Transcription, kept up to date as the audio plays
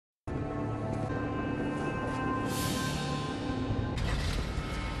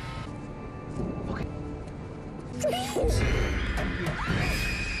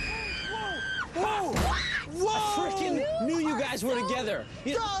guys were together.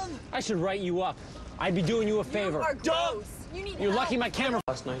 Dumb! I should write you up. I'd be doing you a favor. You are gross. You need You're help. lucky my camera...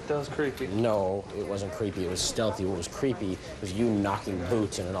 Last night, that was creepy. No, it wasn't creepy. It was stealthy. What was creepy was you knocking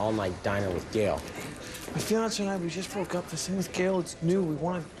boots in an all-night diner with Gail. My fiance and I, we just broke up. This thing with Gail, it's new. We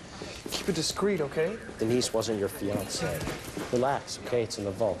want to keep it discreet, okay? Denise wasn't your fiance. Relax, okay? It's in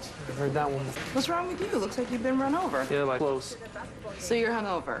the vault. I've heard that one. What's wrong with you? Looks like you've been run over. Yeah, like close. So you're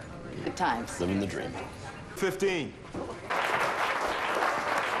hungover. Good times. Living the dream. 15.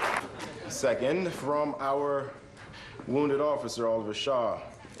 Second, from our wounded officer, Oliver Shaw.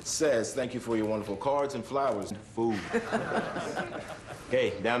 It says, thank you for your wonderful cards and flowers and food.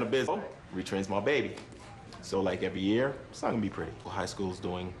 Okay, down to business. Retrains my baby. So like every year, it's not gonna be pretty. High school's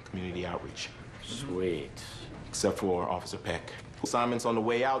doing community outreach. Sweet. Except for Officer Peck. Assignment's on the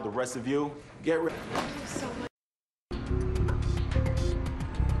way out. The rest of you, get ready.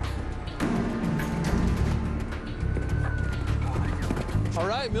 All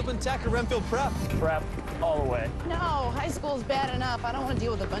right, Milton Tech or Renfield Prep? Prep, all the way. No, high school's bad enough. I don't want to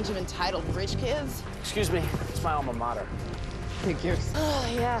deal with a bunch of entitled rich kids. Excuse me, it's my alma mater. Figures.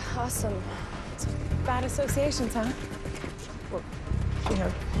 Oh, yeah, awesome. It's bad associations, huh? Well, you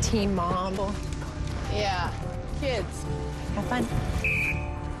know, teen mom. Yeah, kids. Have fun.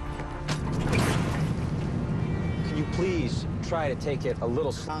 Can you please try to take it a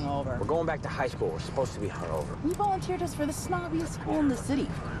little... Hungover. We're going back to high school. We're supposed to be hungover. You volunteered us for the snobbiest school in the city.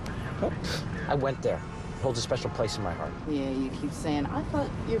 I went there. It holds a special place in my heart. Yeah, you keep saying, I thought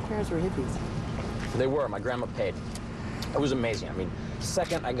your parents were hippies. They were. My grandma paid. It was amazing. I mean, the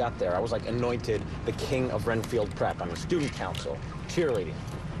second I got there, I was like anointed the king of Renfield Prep. I mean, student council, cheerleading.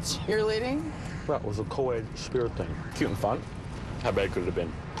 Cheerleading? Well, it was a co-ed spirit thing. Cute and fun. How bad could it have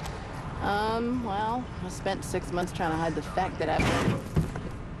been? Well, I spent 6 months trying to hide the fact that I've...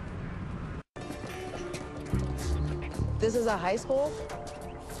 This is a high school?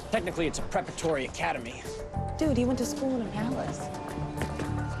 Technically, it's a preparatory academy. Dude, he went to school in a palace.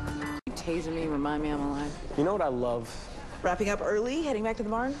 You tasing me, remind me I'm alive. You know what I love? Wrapping up early, heading back to the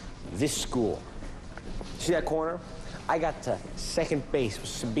barn? This school. See that corner? I got to second base with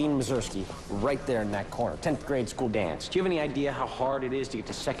Sabine Mazursky right there in that corner. 10th grade school dance. Do you have any idea how hard it is to get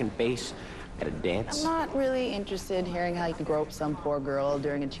to second base at a dance? I'm not really interested in hearing how you could grope some poor girl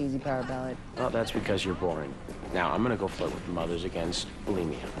during a cheesy power ballad. Well, that's because you're boring. Now, I'm gonna go flirt with the mothers against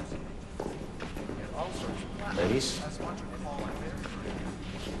bulimia. Ladies?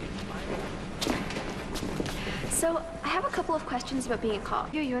 So, I have a couple of questions about being a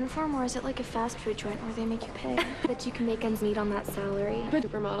cop. Your uniform, or is it like a fast food joint where they make you pay? That you can make ends meet on that salary. A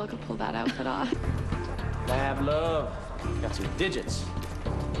supermodel could pull that outfit off. Lab love. Got some digits.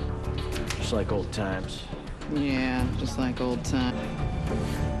 Just like old times. Yeah, just like old times.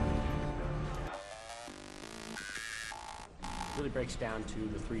 Really breaks down to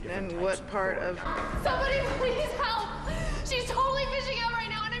the three different And types what part of... Somebody please help! She's totally fishing out right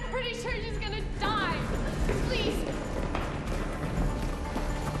now, and I'm pretty sure she's gonna die. Please.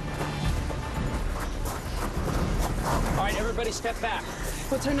 All right, everybody step back.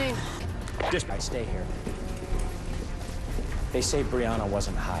 What's her name? Just I stay here. They say Brianna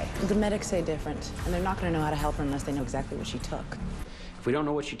wasn't high. The medics say different, and they're not going to know how to help her unless they know exactly what she took. If we don't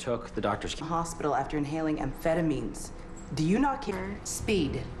know what she took, the doctors can... Hospital after inhaling amphetamines. Do you not care?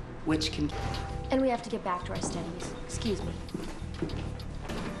 Speed, which can... And we have to get back to our studies. Excuse me.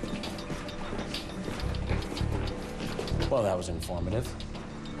 Well, that was informative.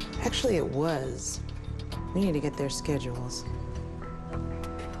 Actually, it was. We need to get their schedules.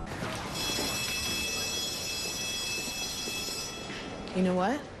 You know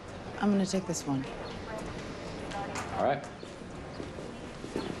what? I'm going to take this one. All right.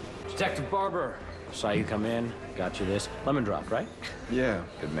 Detective Barber, saw you come in, got you this. Lemon drop, right? Yeah.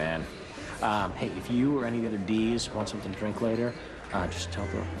 Good man. Hey, if you or any of the other Ds want something to drink later, just tell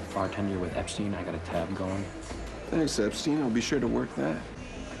the bartender with Epstein I got a tab going. Thanks, Epstein. I'll be sure to work that.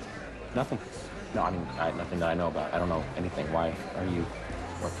 Nothing. No, I mean, nothing that I know about. I don't know anything. Why are you...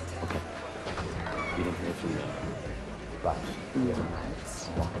 What? Okay. You didn't hear from me. But...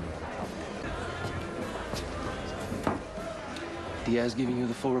 Diaz giving you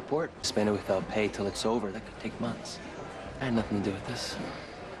the full report? Spend it without pay till it's over. That could take months. I had nothing to do with this.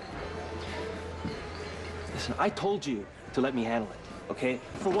 Listen, I told you to let me handle it, okay?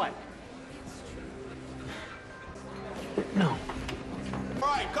 For what? No. All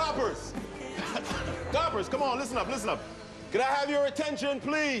right, coppers. Coppers, come on, listen up, listen up. Could I have your attention,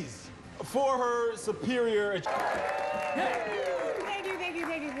 please? For her superior...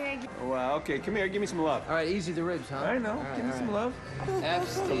 Wow, okay, come here, give me some love. All right, easy the ribs, huh? I know, give me some love.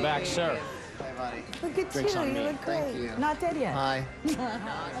 Come back, sir. buddy. Look at Drinks you. on You me. look great. Thank you. Not dead yet. Hi.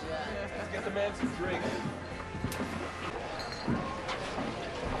 Get the man some drinks.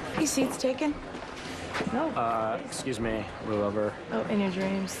 These seats taken? No. Excuse me, Lou Lover. Oh, in your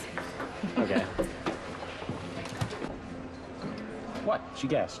dreams. Okay. What? She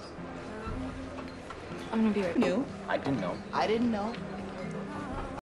guessed. I'm gonna be right. You? I didn't know. I didn't know.